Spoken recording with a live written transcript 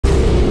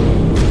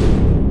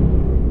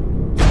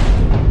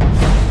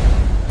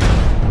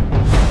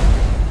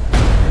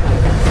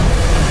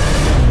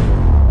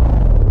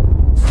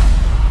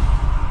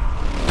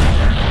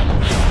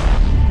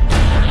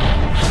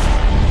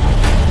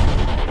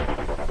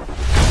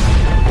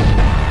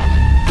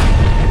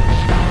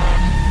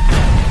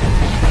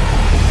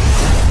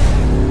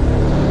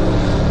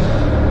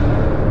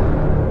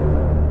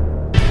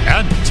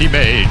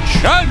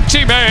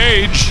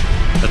anti-mage.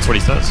 That's what he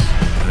says.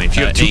 I mean, if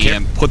you have two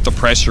AM put the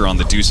pressure on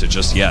the Deuce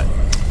just yet.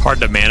 hard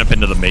to man up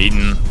into the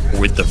Maiden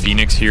with the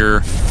Phoenix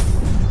here.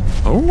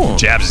 Oh,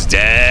 Jab's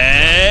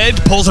dead.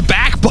 Pulls it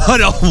back,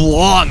 but a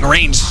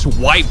long-range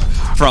swipe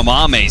from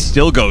Ame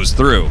still goes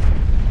through.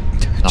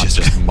 Not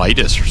just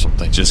Midas or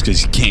something. Just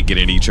because you can't get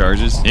any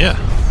charges? Yeah.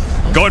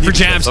 Going for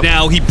Jabs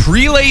now. He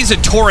prelays a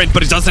torrent,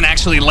 but it doesn't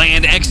actually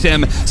land.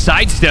 XM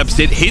sidesteps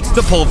it, hits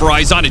the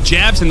pulverize onto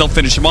Jabs, and they'll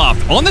finish him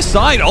off. On the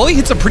side, Ollie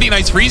hits a pretty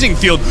nice freezing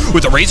field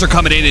with the Razor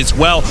coming in as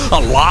well. A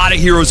lot of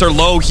heroes are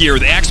low here.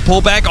 The Axe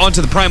pullback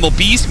onto the Primal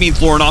Beast means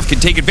Lornoff can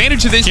take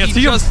advantage of this.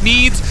 He just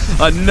needs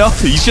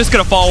enough. He's just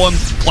going to follow him.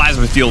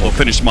 Plasma Field will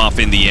finish him off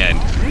in the end.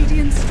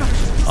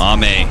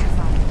 Ame.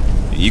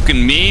 You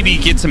can maybe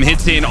get some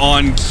hits in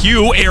on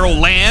Q. Arrow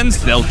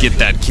lands. They'll get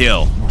that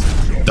kill.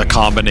 The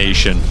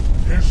combination.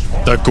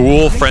 The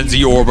Ghoul,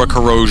 Frenzy, Orba,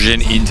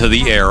 Corrosion into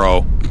the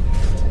arrow.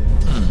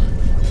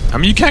 I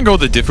mean, you can go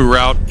the Diffu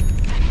route.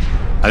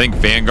 I think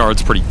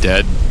Vanguard's pretty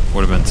dead.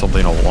 Would have been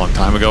something a long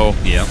time ago.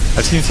 Yeah.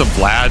 I've seen some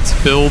Vlad's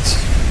builds.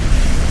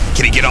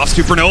 Can he get off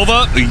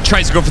Supernova? He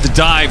tries to go for the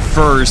dive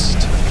first.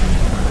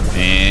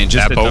 And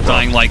just ends up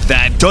dying like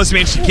that. Does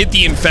manage to get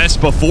the Infest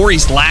before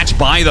he's latched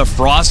by the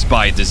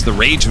Frostbite as the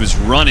Rage was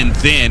running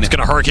thin. He's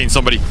going to Hurricane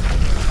somebody.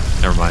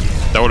 Never mind.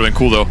 That would have been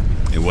cool, though.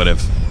 It would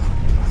have.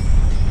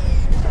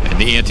 And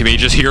the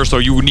Anti-Mage is here, so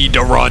you need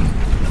to run.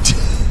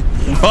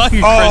 Run,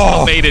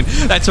 Crystal Maiden.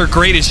 That's her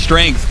greatest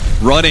strength.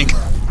 Running.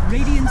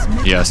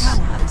 Yes.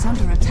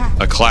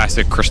 A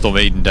classic Crystal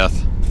Maiden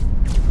death.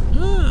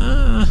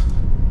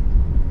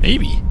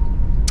 Maybe.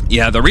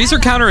 Yeah, the Razor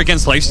counter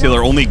against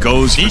Lifestealer only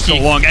goes for so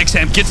long.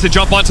 XM gets the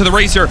jump onto the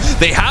Razor.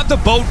 They have the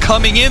boat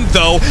coming in,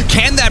 though.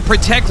 Can that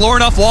protect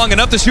Lornoff long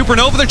enough? The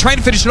Supernova, they're trying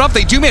to finish it off.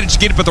 They do manage to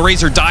get it, but the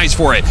Razor dies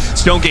for it.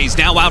 Stonegaze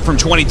now out from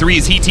 23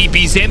 as he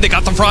TPs in. They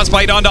got the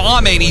Frostbite onto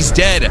Ame, and he's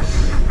dead.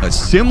 A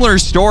similar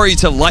story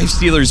to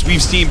Lifestealers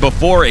we've seen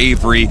before,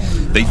 Avery.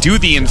 They do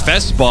the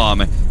Infest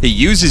Bomb. He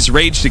uses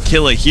Rage to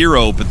kill a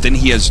hero, but then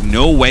he has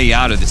no way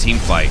out of the team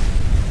fight.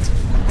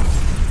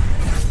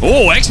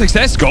 Oh,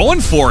 XXS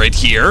going for it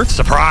here.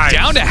 Surprise.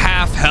 Down to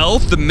half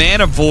health. The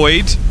Mana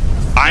Void.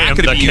 I am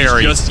the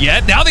carry. Just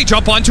yet. Now they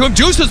jump onto him.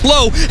 Deuce is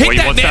low. Hit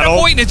that Mana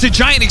Void, and it's a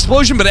giant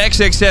explosion, but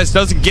XXS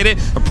doesn't get it.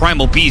 A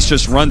Primal Beast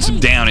just runs him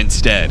down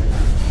instead.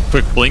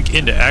 Quick blink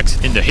into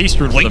X, into haste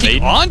rune for the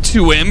Maiden.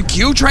 Onto him.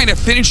 Q trying to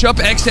finish up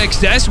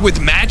XXS with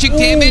magic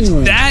damage.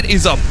 That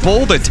is a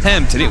bold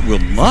attempt, and it will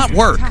not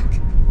work.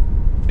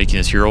 Making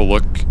this hero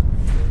look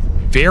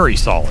very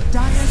solid.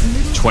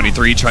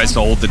 23 tries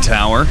to hold the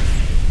tower.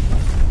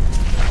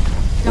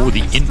 Oh,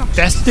 the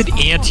infested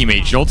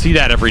Anti-Mage. You don't see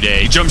that every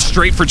day. He jumps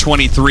straight for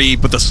 23,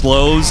 but the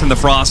slows and the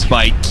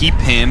Frostbite keep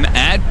him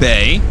at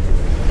bay.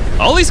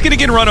 Ollie's going to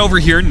get a run over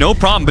here, no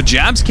problem, but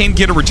Jabs can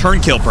get a return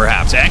kill,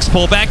 perhaps. X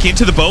pull back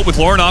into the boat with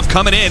Lornoff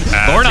coming in.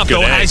 Lornoff,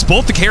 though, has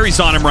both the carries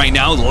on him right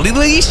now.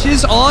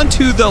 Leashes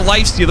onto the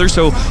Lifestealer,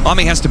 so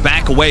Ame has to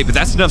back away, but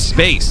that's enough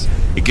space.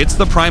 It gets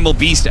the Primal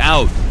Beast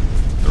out.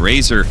 The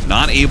Razor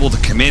not able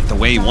to commit the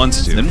way he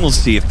wants to. Then we'll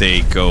see if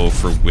they go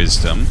for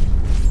Wisdom.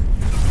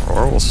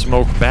 Or we'll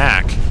smoke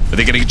back. Are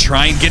they going to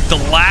try and get the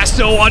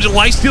lasso onto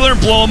Lifestealer and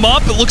blow him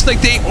up? It looks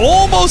like they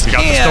almost can.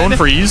 Got the Stone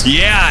Freeze.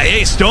 Yeah,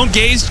 hey,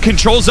 Stonegaze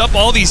controls up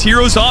all these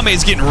heroes. Ame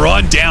is getting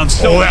run down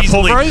so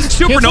easily.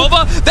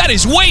 Supernova, that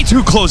is way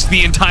too close to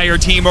the entire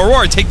team.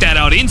 Aurora take that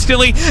out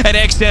instantly, and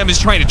XM is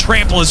trying to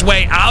trample his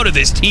way out of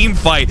this team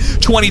fight.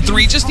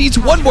 23 just needs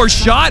one more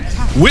shot.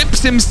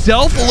 Whips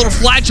himself, a little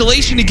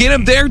flagellation to get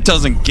him there.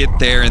 Doesn't get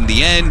there in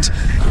the end,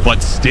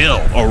 but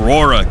still,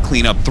 Aurora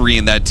clean up 3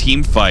 in that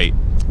team fight.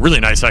 Really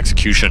nice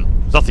execution.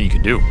 There's nothing you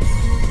can do.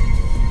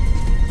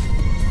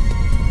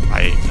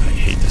 I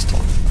hate this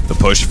taunt. The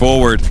push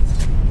forward.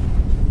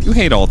 You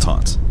hate all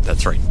taunts.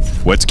 That's right.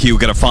 What's Q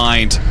gonna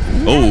find?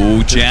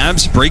 Oh,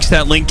 Jabs breaks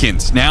that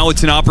Linken's. Now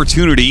it's an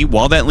opportunity,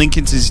 while that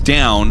Linken's is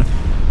down,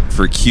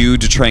 for Q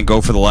to try and go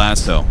for the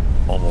lasso.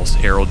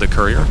 Almost arrowed the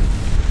courier.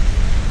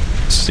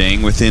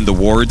 Staying within the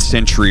ward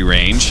sentry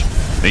range.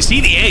 They see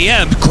the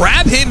AM,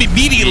 grab him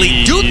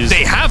immediately. Do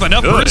they have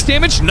enough burst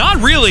damage? Not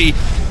really.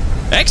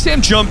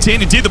 XM jumped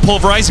in and did the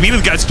pulverize.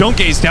 Immediately got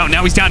Stonegaze down.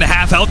 Now he's down to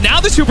half health.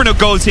 Now the Supernova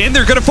goes in.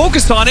 They're going to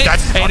focus on it.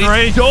 That's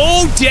Sunray. It's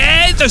so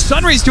dead. The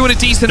Sunray's doing a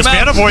decent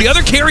amount. The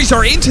other carries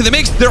are into the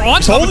mix. They're on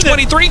top of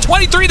 23.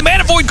 23, the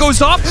Mana Void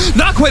goes off.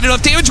 Not quite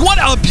enough damage. What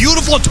a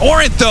beautiful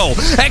torrent, though.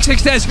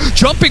 XXS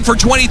jumping for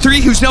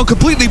 23, who's now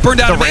completely burned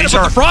out of mana,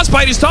 but the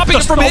Frostbite is stopping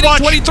him from hitting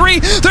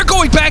 23. They're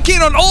going back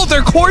in on all of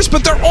their cores,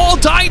 but they're all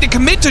dying to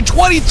commit to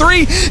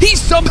 23.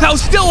 He's somehow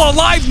still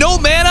alive. No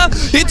mana.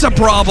 It's a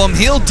problem.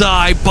 He'll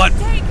die, but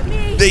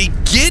they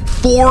get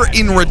 4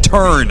 in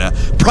return.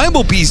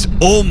 Primal Beast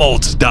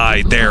almost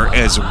died there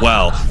as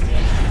well.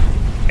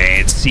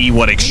 And see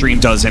what Extreme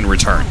does in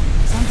return.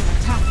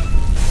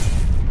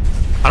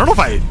 I don't know if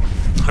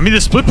I mean,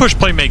 the split push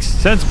play makes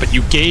sense, but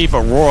you gave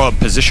Aurora a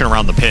position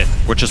around the pit,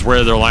 which is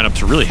where their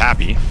lineups are really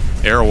happy.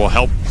 Arrow will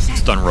help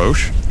stun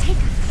Roche.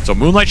 So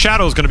Moonlight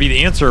Shadow is going to be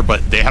the answer,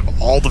 but they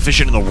have all the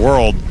vision in the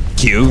world.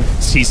 Q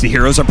sees the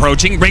heroes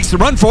approaching, makes the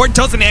run for it,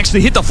 doesn't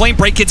actually hit the flame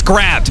break, gets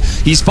grabbed.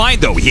 He's fine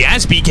though. He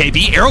has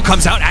BKB. Arrow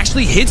comes out,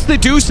 actually hits the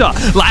Dusa.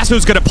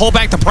 Lasso's gonna pull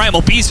back the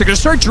Primal Beast. They're gonna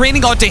start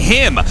draining onto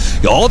him.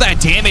 All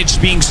that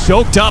damage being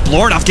soaked up.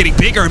 Lornoff getting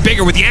bigger and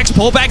bigger with the X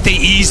pullback. They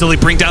easily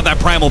bring down that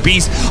Primal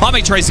Beast.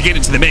 Ame tries to get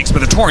into the mix, but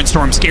the Torrent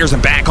Storm scares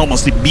him back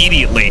almost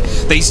immediately.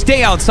 They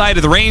stay outside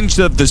of the range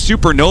of the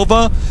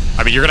Supernova.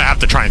 I mean, you're gonna have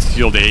to try and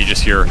steal the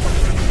Aegis here.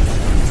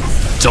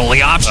 It's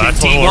only option.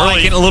 DY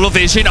getting a little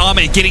vision.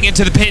 Ame getting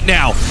into the pit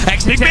now.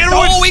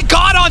 Oh, he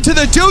got onto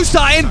the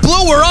Dusa and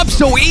blew her up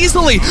so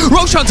easily.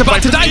 Roshan's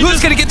about to die.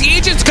 Who's going to get the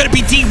Aegis? It's going to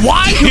be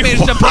DY who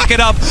managed to pick it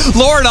up.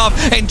 Lornoff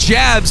and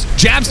Jabs.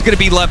 Jabs going to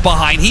be left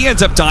behind. He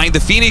ends up dying. The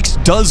Phoenix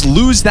does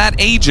lose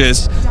that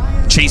Aegis.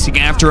 Chasing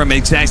after him,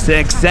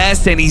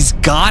 XTREME, and he's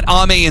got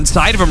Ame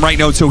inside of him right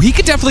now, so he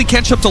could definitely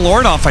catch up to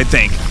Lornoff, I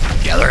think.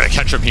 Yeah, they're going to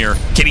catch him here.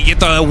 Can he get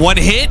the one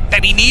hit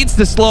that he needs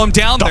to slow him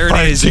down? There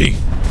it is.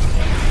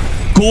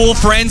 Ghoul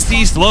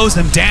Frenzy slows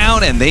him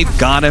down, and they've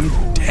got him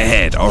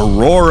dead.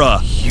 Aurora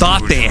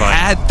thought they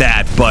had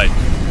that, but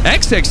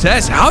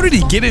XXS, how did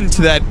he get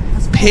into that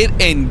pit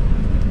and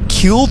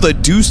kill the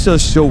Dusa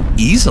so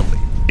easily?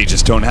 They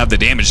just don't have the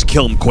damage to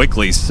kill him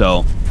quickly,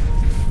 so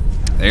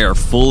they are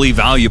fully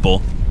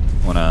valuable.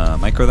 Wanna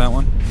micro that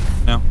one?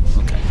 No?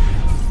 Okay.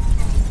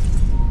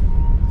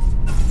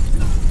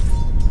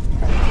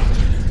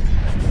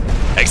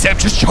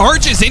 Except just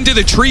charges into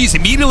the trees,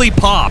 immediately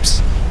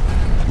pops.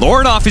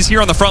 Lornoff is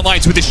here on the front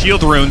lines with the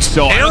shield runes,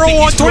 so Arrow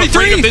on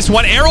 23. This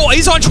one, Arrow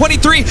is on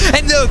 23,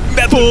 and the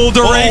full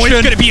duration. Oh,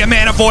 it's going to be a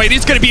mana void.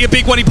 It's going to be a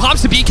big one. He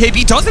pops the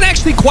BKB, doesn't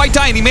actually quite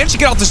die, and he managed to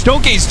get off the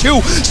Stone Gaze too.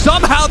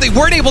 Somehow they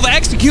weren't able to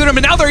execute him,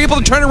 and now they're able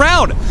to turn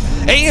around.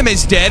 AM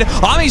is dead.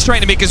 Ame's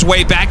trying to make his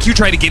way back. Q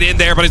trying to get in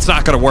there, but it's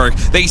not going to work.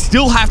 They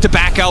still have to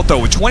back out, though,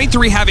 with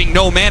 23 having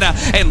no mana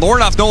and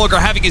Lornoff no longer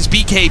having his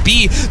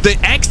BKB. The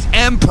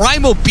XM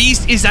Primal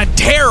Beast is a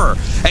terror,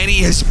 and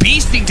he is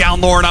beasting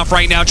down Lornoff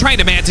right now, trying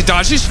to Manta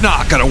Dodge. It's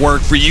not going to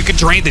work for you. You can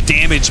drain the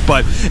damage,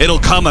 but it'll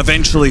come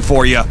eventually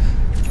for you.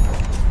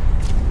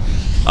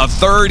 A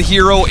third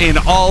hero in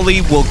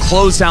Ollie will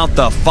close out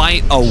the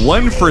fight. A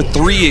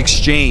 1-for-3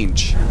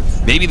 exchange.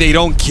 Maybe they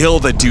don't kill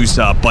the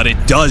Dusa, but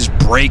it does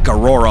break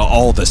Aurora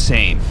all the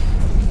same.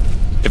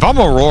 If I'm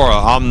Aurora,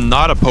 I'm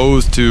not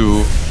opposed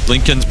to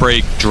Lincoln's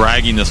Break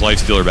dragging this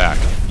Lifestealer back.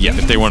 Yeah,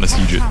 if they want to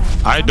siege it.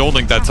 I don't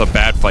think that's a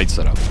bad fight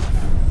setup.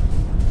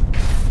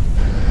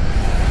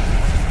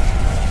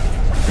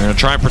 You're going to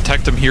try and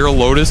protect him here,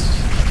 Lotus.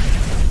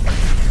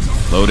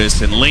 Lotus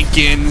and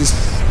Lincoln's.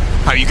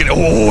 How you gonna?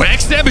 Oh,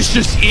 XM is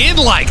just in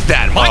like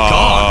that. My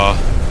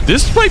God.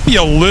 This might be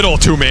a little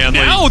too manly.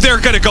 Now they're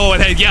going to go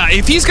ahead. Yeah,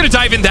 if he's going to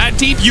dive in that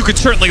deep, you could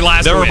certainly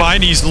last. Never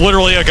mind, he's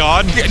literally a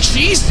god. Yeah,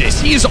 Jesus,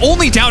 he is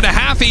only down to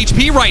half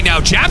HP right now.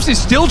 Jabs is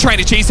still trying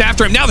to chase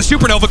after him. Now the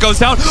Supernova goes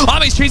down.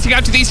 Ame's chasing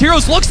after these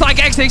heroes. Looks like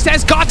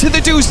XXS got to the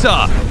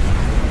Dusa.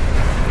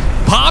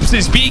 Pops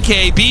his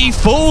BKB,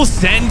 full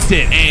sends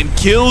it, and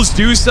kills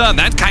Dusa, and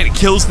that kind of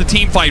kills the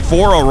team fight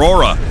for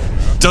Aurora.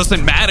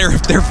 Doesn't matter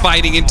if they're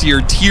fighting into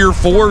your tier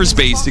 4s,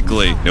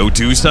 basically. No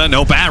Dusa,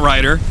 no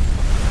Batrider.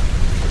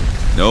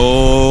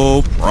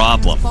 No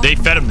problem. They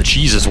fed him the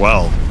cheese as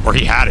well, or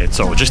he had it,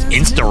 so just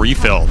insta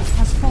refill.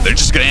 They're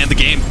just gonna end the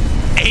game.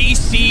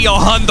 AC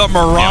on the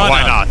Mirana. Yeah,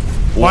 why not?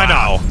 Why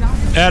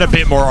not? Add a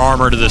bit more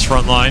armor to this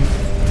front line.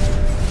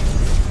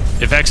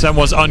 If XM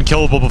was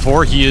unkillable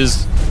before, he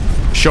is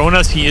showing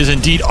us he is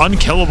indeed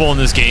unkillable in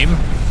this game.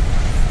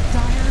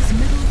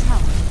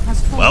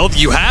 Well, if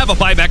you have a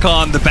buyback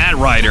on the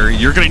Batrider,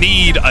 you're going to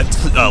need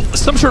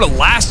some sort of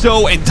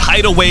lasso and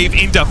tidal wave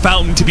into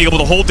Fountain to be able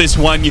to hold this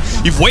one.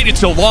 You've waited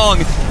so long.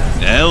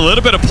 A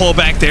little bit of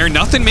pullback there,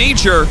 nothing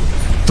major.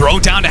 Throw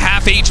down to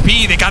half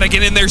HP. They got to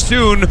get in there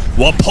soon.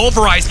 While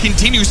Pulverize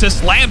continues to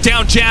slam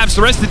down Jabs.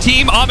 The rest of the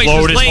team, Ame's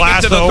just laying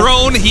into the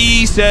throne.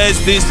 He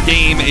says this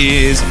game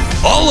is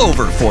all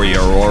over for you,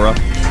 Aurora.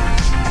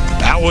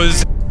 That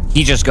was...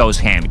 He just goes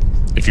ham.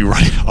 If you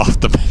run it off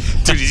the...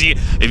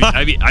 Dude,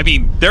 I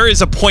mean, there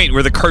is a point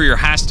where the courier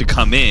has to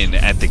come in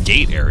at the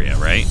gate area,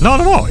 right?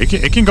 No.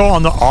 It can go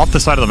on off the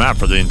side of the map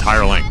for the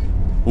entire lane.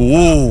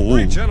 Ooh.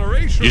 You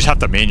just have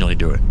to manually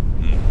do it.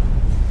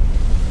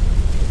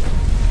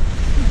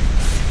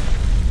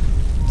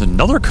 There's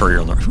another courier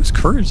on there. Whose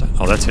courier is that?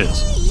 Oh, that's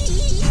his.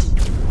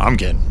 I'm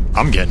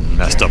getting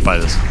messed up by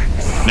this.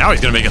 Now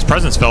he's gonna make his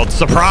presence felt.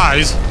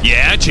 Surprise!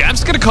 Yeah,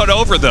 Jab's gonna cut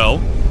over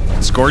though.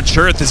 Scorched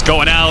Earth is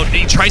going out.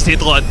 He tries to hit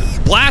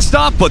the blast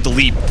off, but the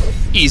leap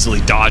easily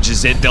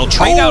dodges it. They'll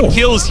trade out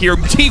kills here.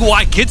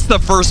 TY gets the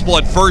first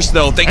blood first,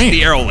 though, thanks to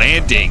the arrow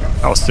landing.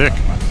 That was sick.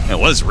 It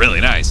was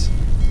really nice.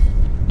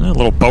 A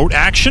little boat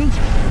action.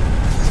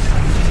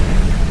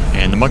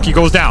 And the monkey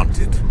goes down.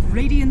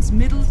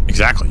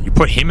 Exactly. You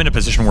put him in a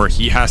position where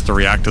he has to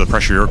react to the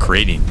pressure you're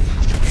creating.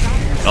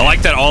 I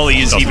like that Ollie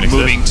is even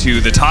moving to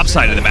the top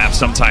side of the map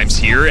sometimes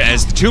here,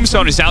 as the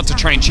Tombstone is out to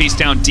try and chase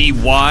down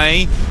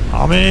DY.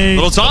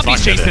 Little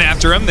zombies chasing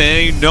after him.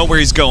 They know where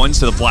he's going,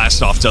 so the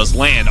blast off does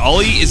land.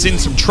 Ollie is in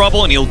some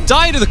trouble, and he'll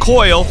die to the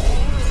coil.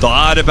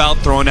 Thought about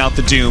throwing out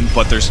the Doom,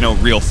 but there's no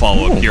real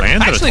follow-up here.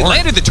 Actually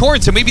landed the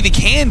Torrent, so maybe they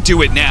can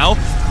do it now.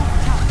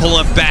 Pull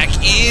it back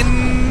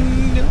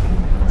in.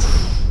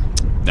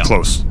 No.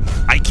 Close.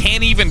 I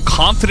can't even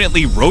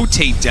confidently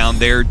rotate down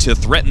there to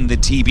threaten the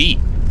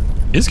TB.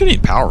 It's gonna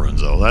need power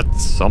runes though.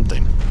 That's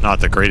something. Not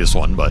the greatest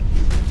one, but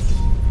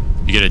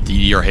you get a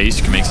DD or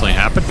haste, can make something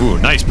happen. Ooh,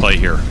 nice play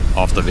here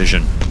off the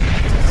vision.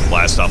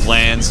 Blast off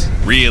lands.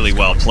 Really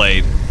well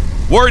played.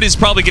 Ward is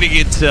probably going to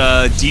get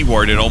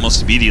dewarded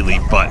almost immediately,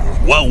 but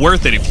well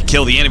worth it if you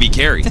kill the enemy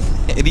carry.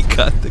 And he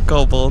got the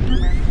kobold.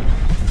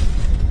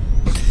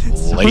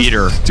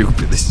 Later. So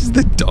stupid. This is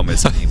the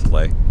dumbest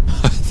gameplay.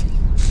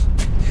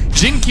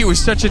 Jinkyu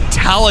is such a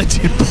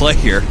talented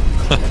player.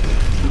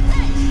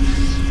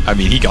 I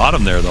mean, he got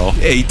him there, though.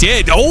 Yeah, he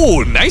did.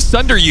 Oh, nice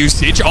thunder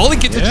usage. All he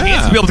gets a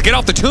chance to be able to get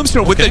off the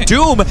tombstone with the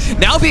Doom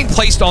now being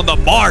placed on the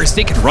Mars.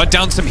 They can run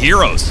down some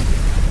heroes.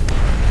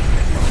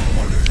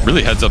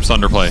 Really heads up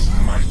Sunder play.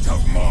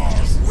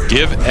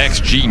 Give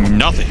XG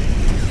nothing.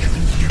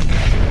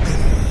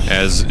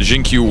 As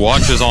Jinkyu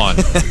watches on.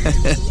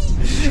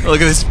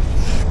 Look at this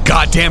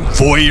goddamn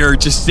voyeur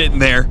just sitting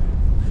there,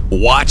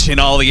 watching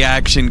all the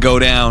action go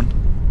down.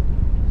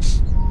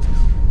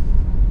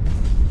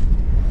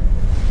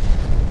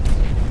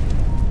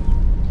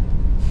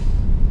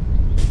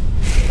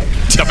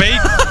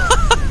 Debate.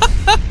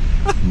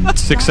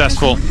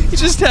 Successful. You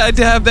just had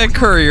to have that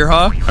courier,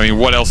 huh? I mean,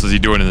 what else is he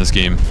doing in this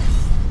game?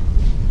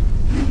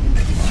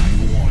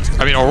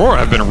 I mean, Aurora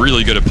have been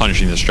really good at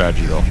punishing this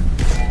strategy, though.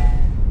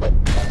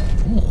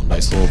 Oh,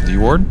 nice little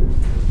D-ward.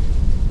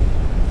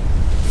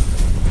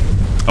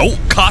 Oh,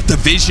 caught the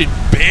vision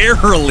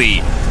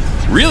barely.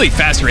 Really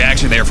fast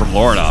reaction there from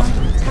Lorinov.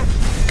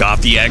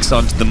 Got the X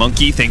onto the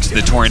monkey thanks to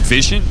the Torrent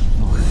vision.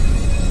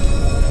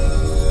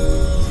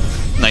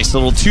 Nice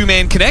little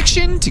two-man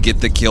connection to get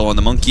the kill on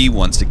the monkey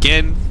once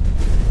again.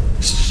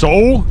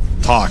 So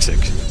toxic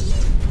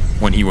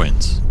when he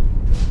wins.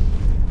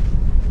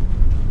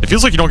 It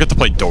feels like you don't get to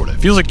play Dota. It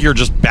feels like you're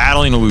just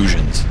battling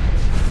illusions.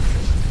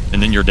 And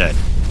then you're dead.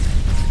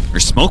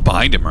 There's smoke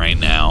behind him right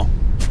now.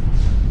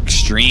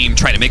 Extreme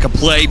trying to make a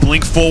play,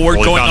 blink forward,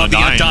 going on the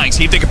Undying.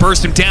 See if they can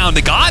burst him down.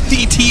 They got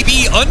the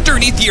TB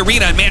underneath the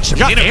arena and managed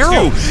to hit him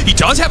too. He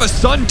does have a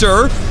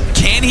Sunder.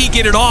 Can he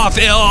get it off?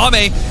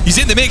 Ame, he's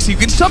in the mix. You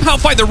can somehow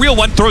find the real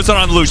one, throws it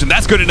on Illusion.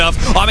 That's good enough.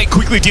 Ame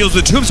quickly deals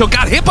with Tombstone.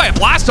 Got hit by a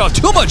blast off.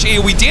 Too much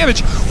AoE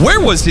damage. Where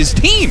was his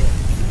team?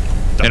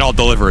 And I'll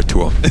deliver it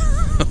to him.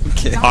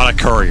 Okay. On a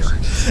courier.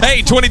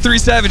 Hey, 23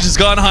 Savage has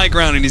gone high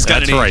ground and he's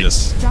got an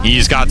Aegis.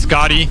 He's got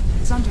Scotty.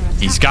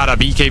 He's got a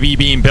BKB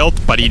being built,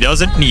 but he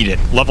doesn't need it.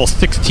 Level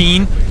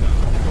 16,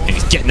 and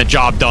he's getting the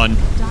job done.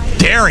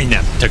 Daring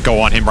them to go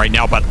on him right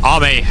now, but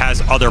Ame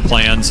has other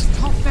plans.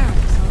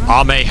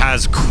 Ame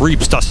has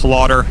creeps to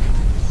slaughter.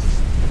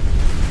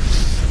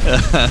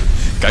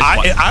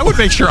 I would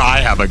make sure I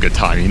have a good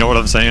time. You know what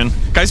I'm saying?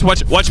 Guys,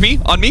 watch me.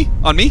 On me.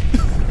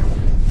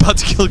 About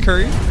to kill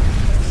Courier.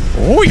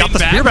 Oh, he got the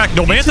spear back.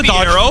 No man to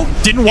dodge. Arrow.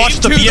 Didn't watch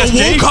the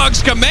BSJ. The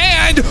Wukong's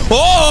command.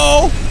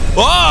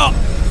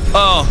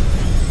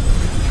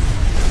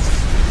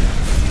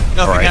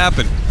 Nothing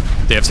happened.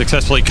 They have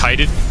successfully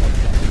kited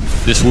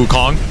this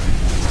Wukong.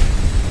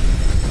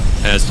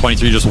 As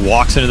 23 just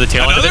walks into the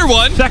tail. Another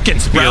one.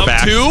 Second spear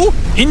back. Round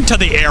 2. Into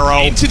the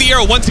arrow. Into the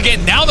arrow once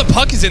again. Now the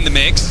puck is in the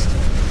mix.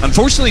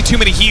 Unfortunately, too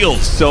many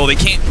heals, so they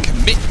can't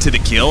commit to the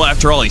kill.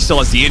 After all, he still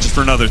has the Aegis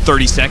for another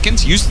 30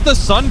 seconds. Use the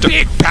Sunder.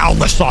 Big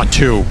boundless on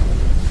 2.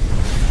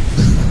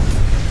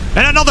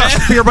 And another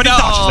spear, but he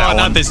dodges that one.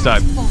 Not this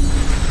time.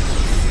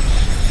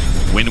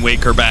 Wind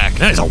Waker back.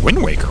 That is a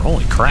Wind Waker.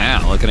 Holy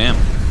crap. Yeah, look at him.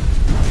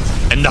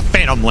 And the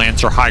Phantom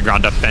Lancer high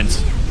ground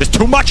defense is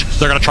too much.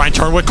 They're going to try and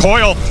turn with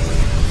Coil.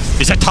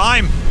 Is it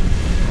time?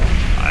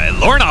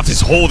 Lorinov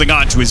is holding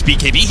on to his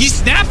BKB. He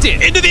snapped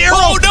it into the arrow.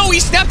 Oh no, he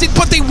snapped it,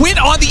 but they went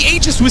on the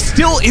Aegis.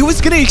 It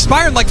was going to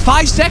expire in like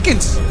 5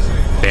 seconds.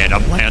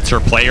 Phantom Lancer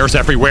players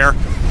everywhere.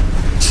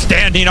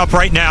 Standing up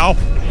right now.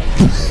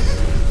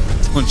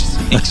 Don't just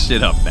make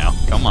shit up now.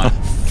 Come on.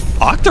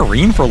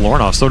 Octarine for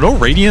Lorinov. So no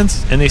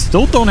Radiance, and they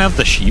still don't have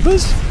the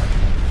Shivas?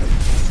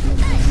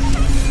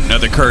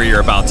 Another Courier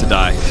about to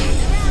die.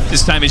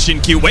 This time it's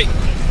Jinkyu. Wait.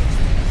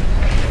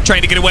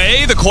 Trying to get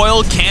away. The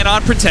Coil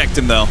cannot protect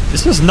him, though.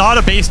 This is not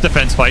a base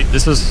defense fight.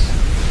 This is...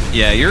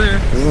 Yeah, you're...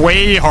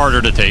 way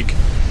harder to take.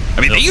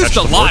 I mean, they used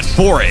a lot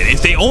for it.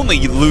 If they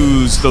only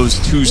lose those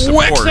 2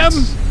 supports...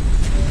 Wexham!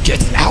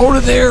 Get out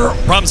of there!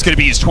 Problem's going to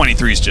be his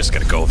 23 is just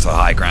going to go for the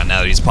high ground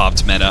now that he's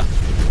popped meta.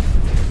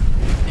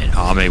 And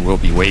Ame will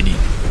be waiting.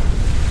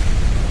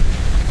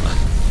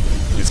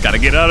 He's got to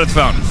get out of the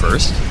fountain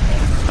first.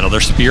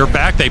 Another spear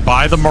back. They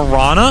buy the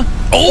Marana.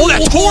 Oh,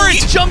 that torrent!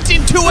 He jumped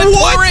into a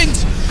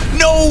torrent!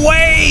 No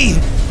way!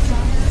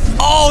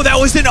 Oh, that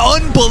was an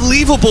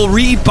unbelievable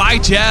read by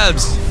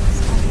Jabs.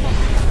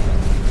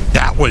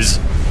 That was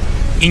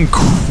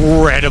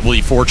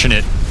incredibly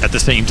fortunate at the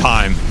same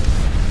time.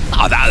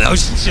 Oh, that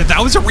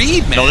was a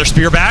read, man. Another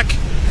spear back.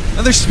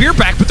 Another spear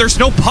back, but there's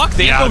no puck.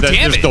 They have no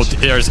damage.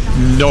 There's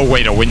no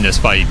way to win this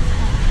fight.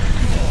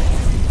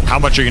 How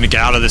much are you going to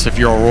get out of this if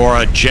you're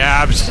Aurora?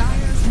 Jabs.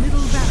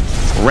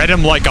 Read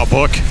him like a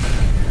book.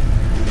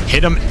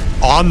 Hit him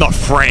on the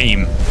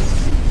frame.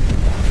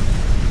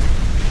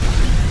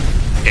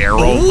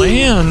 Arrow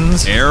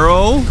lands.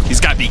 Arrow.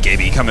 He's got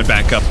BKB coming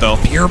back up, though.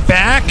 You're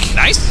back.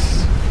 Nice.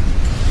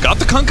 Got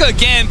the Kunkka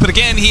again, but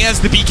again, he has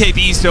the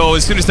BKB, so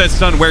as soon as that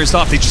stun wears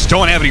off, they just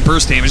don't have any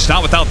burst damage,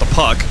 not without the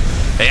puck.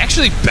 They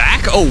actually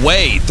back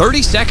away.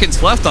 30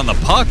 seconds left on the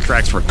puck.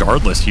 Tracks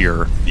regardless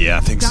here. Yeah, I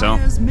think so.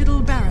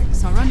 Middle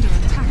barracks are under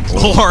attack.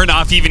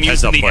 Lornoff even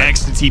using the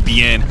X to TP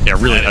in. Yeah,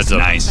 really heads up.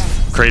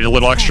 Nice. Create a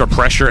little extra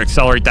pressure,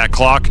 accelerate that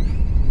clock. And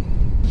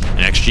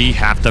XG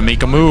have to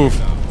make a move.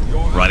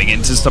 Running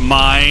into some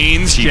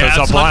mines. Jabs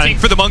Jabs hunting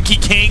for the Monkey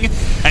King,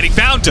 and he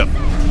found him.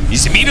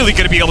 He's immediately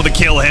going to be able to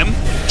kill him.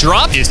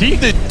 Drop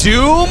the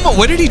Doom.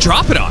 What did he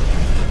drop it on?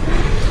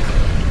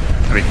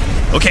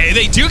 Okay,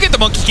 they do get the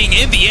Monkey King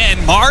in the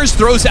end. Mars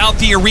throws out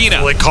the arena.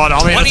 Well, it caught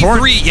Ame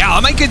 23. Yeah,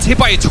 Ame gets hit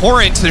by a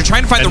torrent. So they're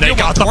trying to find the real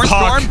one. Torrent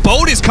Storm.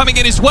 Boat is coming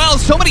in as well.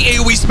 So many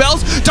AoE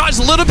spells. Dodged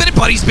a little bit,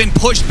 but he's been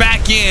pushed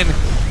back in.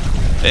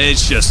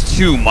 It's just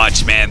too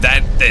much, man.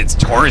 That's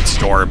Torrent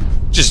Storm.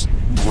 Just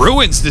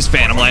ruins this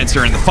Phantom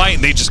Lancer in the fight,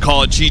 and they just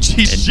call it GG.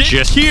 And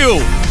just Q.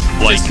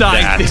 like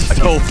that.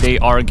 So if they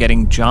are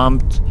getting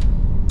jumped,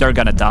 they're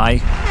gonna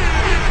die.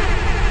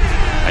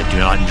 I do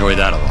not enjoy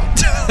that a lot.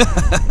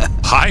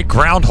 High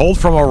ground hold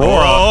from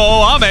Aurora.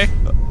 Oh, Ame.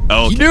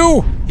 Oh, he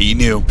knew. He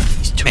knew.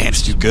 Man,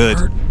 it's too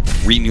good.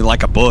 Reading you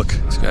like a book.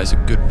 This guy's a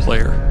good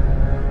player.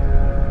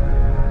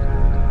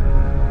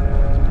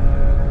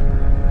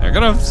 They're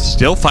gonna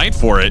still fight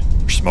for it.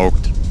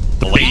 Smoked.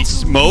 The late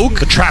smoke.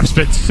 The trap's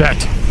been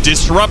set.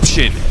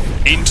 Disruption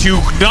into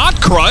not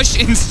crush,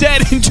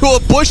 instead into a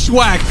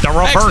bushwhack. The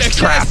reverse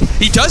trap.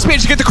 He does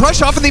manage to get the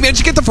crush off, and they manage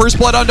to get the first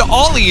blood onto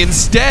Ollie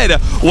instead.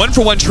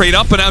 1-for-1 trade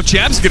up, but now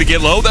Jab's going to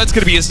get low. That's going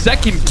to be a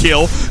second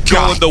kill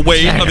going the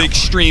way of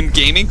Extreme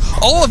Gaming.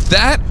 All of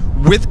that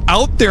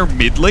without their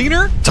mid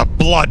laner. It's a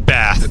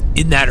bloodbath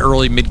in that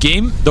early mid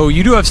game, though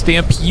you do have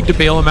Stampede to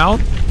bail him out.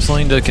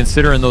 Something to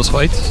consider in those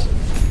fights.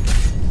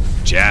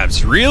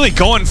 Jabs really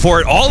going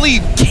for it. Ollie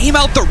came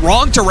out the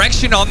wrong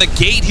direction on the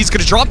gate. He's going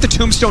to drop the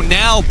tombstone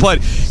now,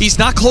 but he's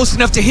not close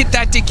enough to hit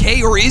that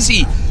decay, or is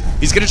he?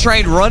 He's going to try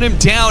and run him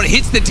down.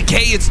 Hits the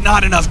decay. It's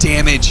not enough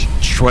damage.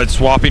 Shred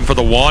swapping for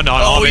the one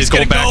on Ame's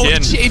going back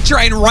in.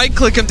 Try and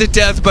right-click him to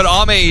death, but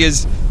Ame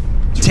is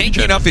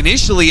tanky enough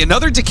initially.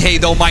 Another decay,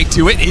 though, might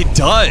do it. It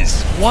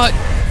does. What?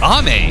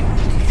 Ame?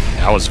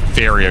 That was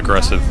very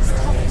aggressive.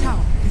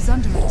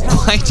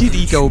 Why did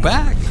he go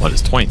back? What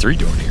is 23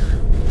 doing here?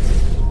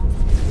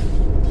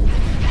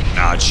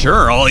 Not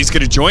sure. Ollie's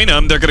going to join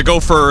him. They're going to go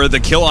for the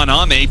kill on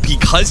Ame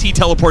because he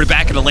teleported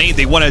back in the lane.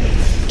 They want to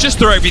just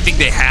throw everything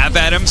they have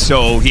at him,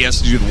 so he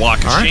has to do the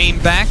walk of shame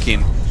back.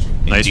 And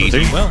nice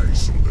rotation. Well,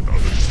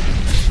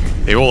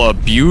 they will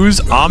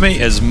abuse Ame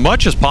as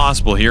much as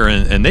possible here,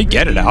 and they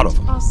get it out of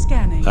him.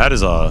 That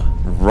is a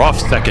rough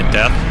second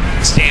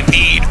death.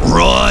 Stampede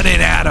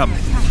running at him.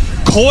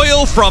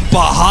 Coil from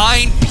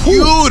behind.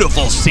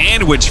 Beautiful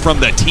sandwich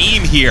from the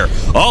team here.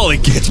 Oh,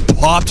 it gets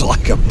popped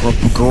like a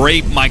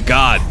grape. My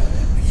God.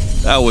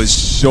 That was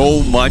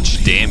so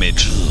much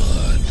damage.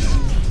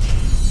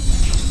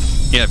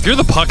 Yeah, if you're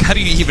the puck, how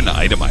do you even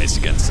itemize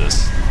against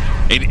this?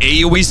 An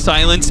AoE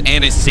silence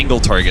and a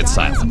single target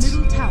silence.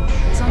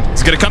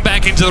 It's going to come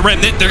back into the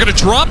Remnant. They're going to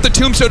drop the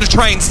Tombstone to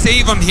try and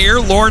save him here.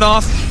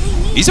 Lornoff,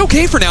 he's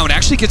okay for now and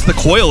actually gets the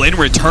coil in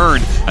return.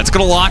 That's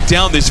going to lock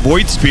down this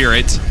Void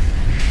Spirit.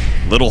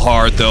 Little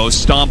hard, though.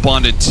 Stomp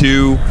onto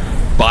 2.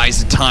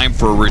 Buys the time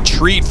for a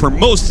retreat for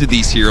most of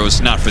these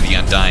heroes. Not for the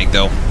Undying,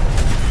 though.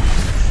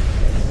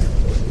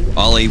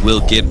 Ollie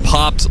will get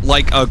popped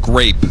like a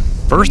grape.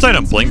 First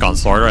item Blink on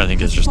Slardar, I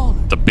think, is just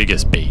the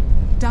biggest bait.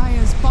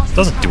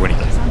 Doesn't do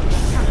anything.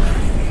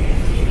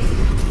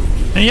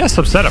 And he has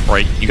some setup,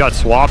 right? You got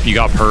Swap, you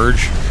got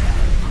Purge.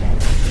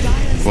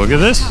 Look at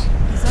this.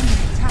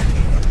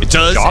 It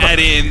does add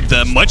in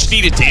the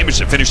much-needed damage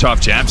to finish off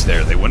Jabs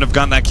there. They wouldn't have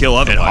gotten that kill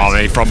otherwise.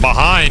 And Ame from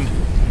behind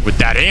with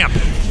that amp.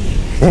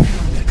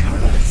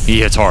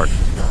 He hits hard.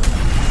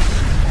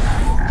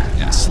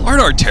 Yeah,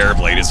 Slardar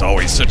Terrorblade is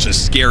always such a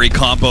scary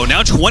combo.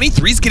 Now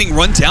 23's getting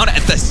run down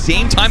at the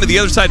same time on the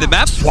other side of the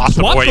map. Swap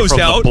away goes from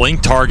the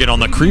Blink target on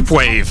the creep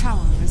wave.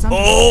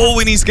 Oh,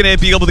 and he's going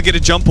to be able to get a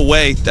jump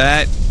away.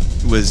 That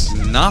was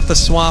not the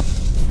swap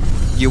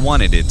you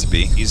wanted it to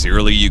be. Easy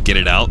early, you get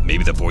it out.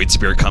 Maybe the Void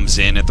Spear comes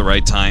in at the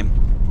right time.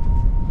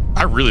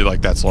 I really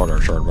like that Slardar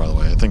shard, by the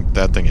way. I think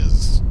that thing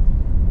is...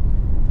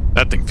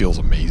 that thing feels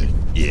amazing.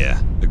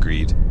 Yeah,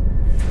 agreed.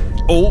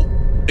 Oh,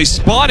 they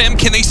spot him.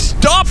 Can they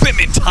stop him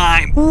in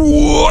time?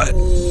 What?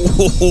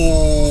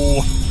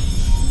 Oh.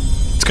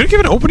 It's going to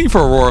give an opening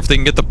for Aurora if they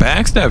can get the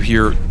backstab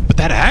here, but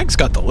that Ag's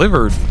got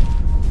delivered.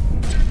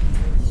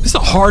 This is a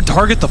hard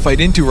target to fight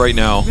into right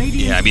now.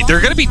 Yeah, I mean,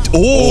 they're going to be...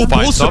 Oh,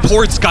 both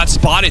supports got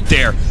spotted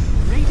there.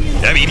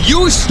 I mean,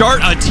 you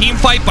start a team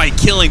fight by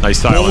killing both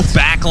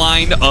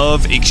backline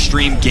of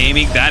Extreme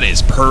Gaming. That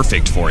is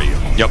perfect for you.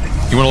 Yep.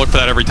 You want to look for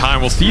that every time.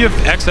 We'll see if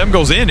XM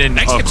goes in, and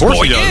of course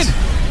he does.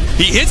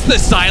 He hits the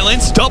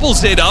silence,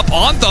 doubles it up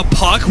on the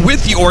puck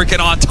with the Orc,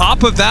 and on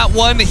top of that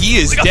one, he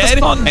is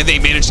dead, and they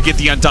manage to get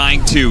the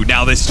Undying too.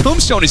 Now this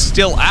Tombstone is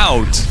still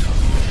out,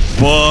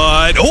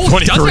 but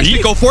he does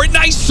actually go for it.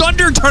 Nice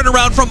Sunder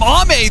turnaround from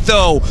Ame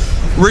though.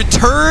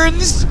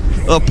 Returns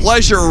a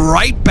pleasure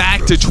right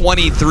back to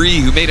 23,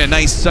 who made a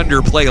nice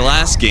Sunder play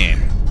last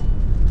game.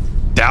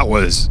 That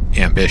was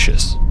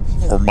ambitious.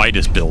 Or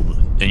Midas build,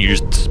 and you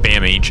just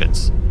spam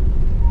Ancients.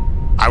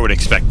 I would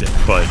expect it,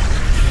 but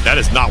that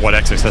is not what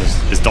XX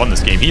has done this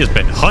game. He has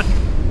been hunting.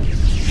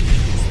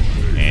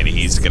 And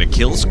he's going to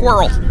kill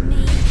Squirrel.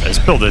 This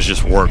build has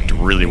just worked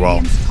really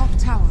well.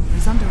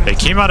 They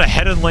came out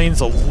ahead in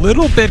lanes a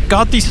little bit,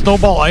 got these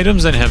snowball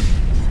items, and have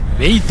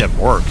made them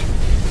work.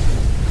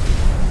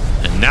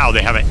 And now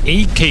they have an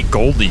 8k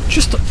gold lead.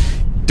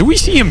 Do we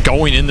see him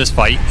going in this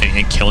fight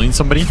and killing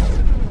somebody?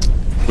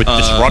 With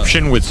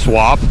Disruption, with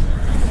Swap?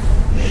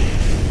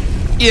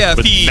 Yeah,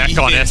 with if he mech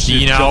on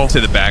SD now. Jump to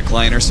the back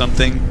line or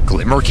something.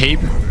 Glimmer Cape?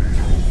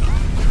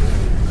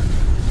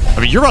 I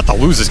mean, you're about to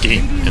lose this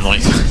game in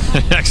like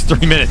the next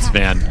 3 minutes,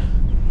 man.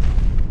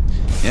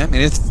 Yeah, I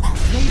mean,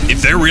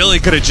 if they're really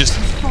going to just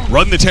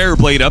run the Terror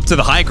Blade up to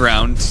the high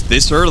ground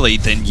this early,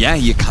 then yeah,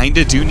 you kind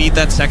of do need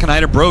that second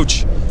item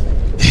broach.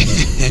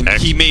 And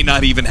he may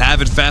not even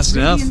have it fast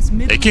enough.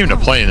 They came to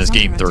play in this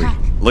game 3.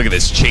 Look at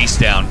this chase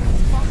down.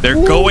 They're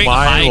going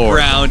high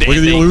ground. Look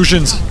at the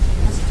illusions.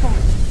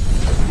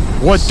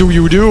 What do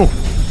you do?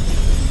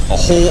 A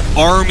whole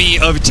army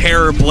of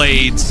Terror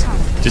Blades.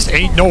 Just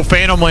ain't no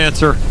Phantom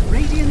Lancer.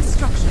 Radiant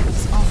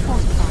structures are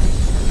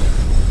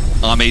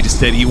fortified. Ame just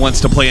said he wants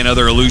to play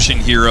another illusion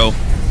hero.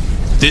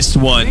 This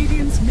one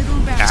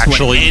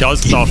actually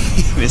does stuff.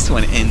 This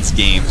one ends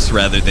games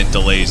rather than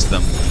delays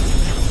them.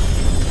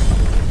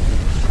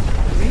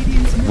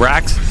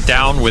 Rax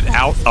down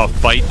without a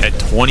fight at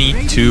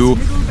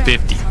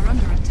 2250.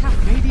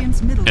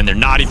 And they're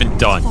not even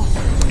done.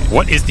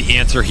 What is the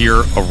answer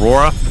here,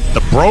 Aurora? The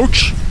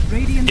brooch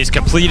is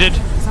completed,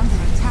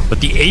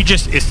 but the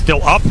Aegis is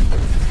still up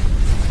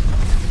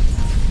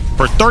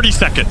for 30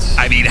 seconds.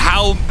 I mean,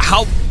 how?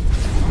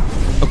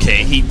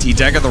 Okay, he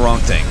daggered the wrong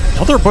thing.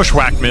 Another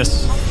bushwhack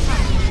miss.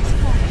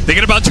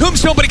 Thinking about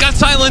Tombstone, but he got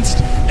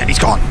silenced. And he's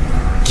gone.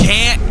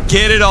 Can't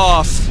get it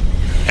off.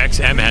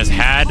 XM has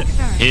had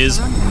his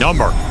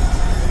number.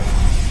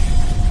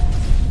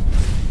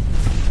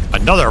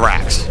 Another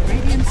Rax.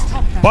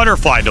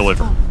 Butterfly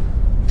deliver.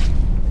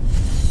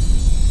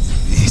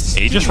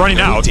 Aegis running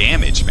out.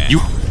 Damage, man.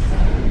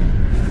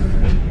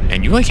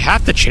 And you like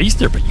have to chase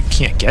there, but you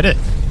can't get it.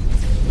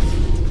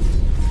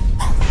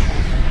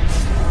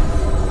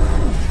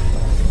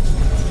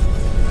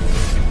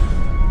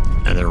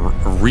 And they're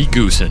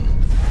re-goosing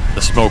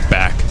the smoke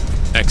back.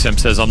 XM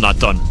says, I'm not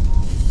done.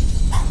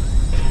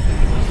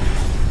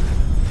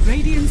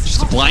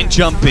 Just a blind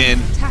jump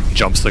in.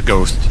 Jumps the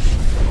ghost.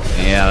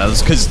 Yeah, that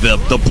was because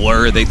the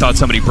blur. They thought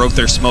somebody broke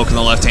their smoke on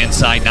the left-hand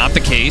side. Not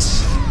the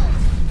case.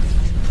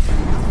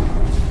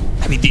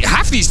 I mean,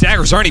 half of these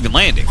daggers aren't even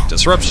landing.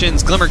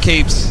 Disruptions, Glimmer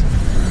Capes,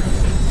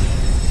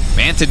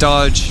 Manta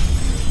Dodge.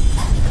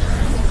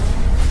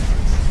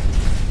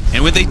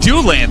 And when they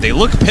do land, they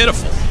look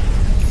pitiful.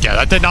 Yeah,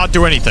 that did not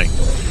do anything.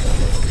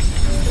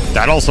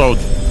 That also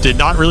did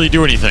not really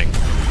do anything.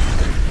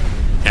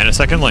 And a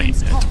second lane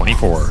at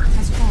 24.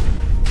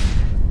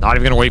 Not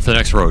even going to wait for the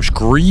next Roche.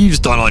 Greaves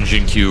done on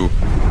Jinkyu.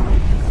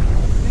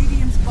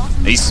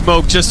 They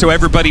smoke just so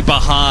everybody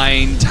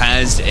behind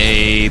has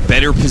a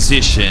better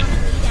position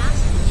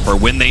for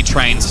when they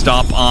try and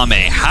stop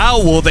Ame.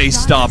 How will they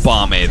stop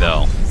Ame,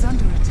 though?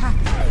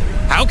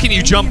 How can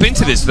you jump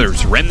into this?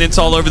 There's remnants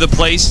all over the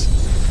place.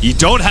 You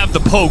don't have the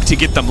poke to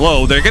get them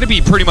low. They're going to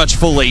be pretty much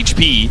full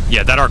HP.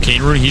 Yeah, that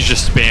Arcane Rune, he's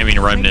just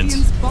spamming remnants.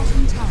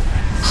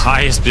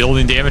 Highest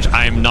building damage.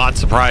 I am not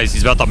surprised.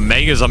 He's about to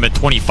megas them at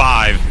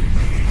 25.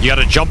 You got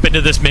to jump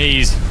into this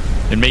maze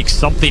and make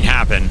something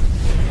happen.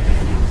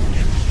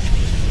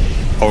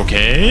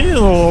 Okay, a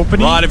little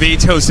opening. A lot of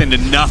Atos into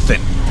nothing.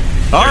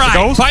 All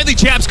right, finally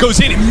Japs goes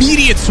in.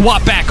 Immediate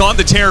swap back on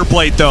the Terror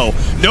Blade, though.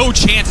 No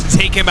chance to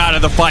take him out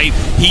of the fight.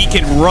 He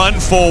can run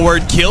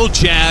forward, kill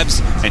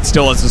Jabs, and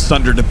still has the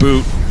Sunder to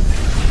boot.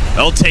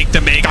 They'll take the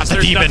Megas.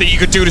 There's nothing you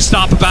could do to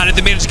stop about it.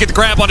 They managed to get the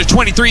grab onto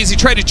 23 as he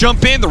tried to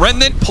jump in. The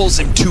Remnant pulls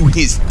him to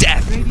his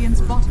death.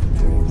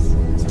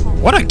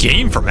 What a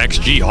game from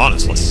XG,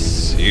 honestly.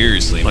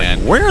 Seriously, like,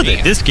 man. Where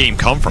did this game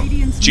come from?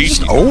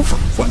 Just over.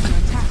 What?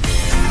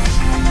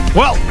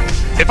 Well,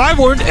 if I've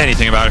learned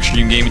anything about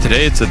Extreme Gaming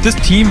today, it's that this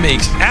team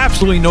makes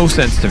absolutely no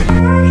sense to me.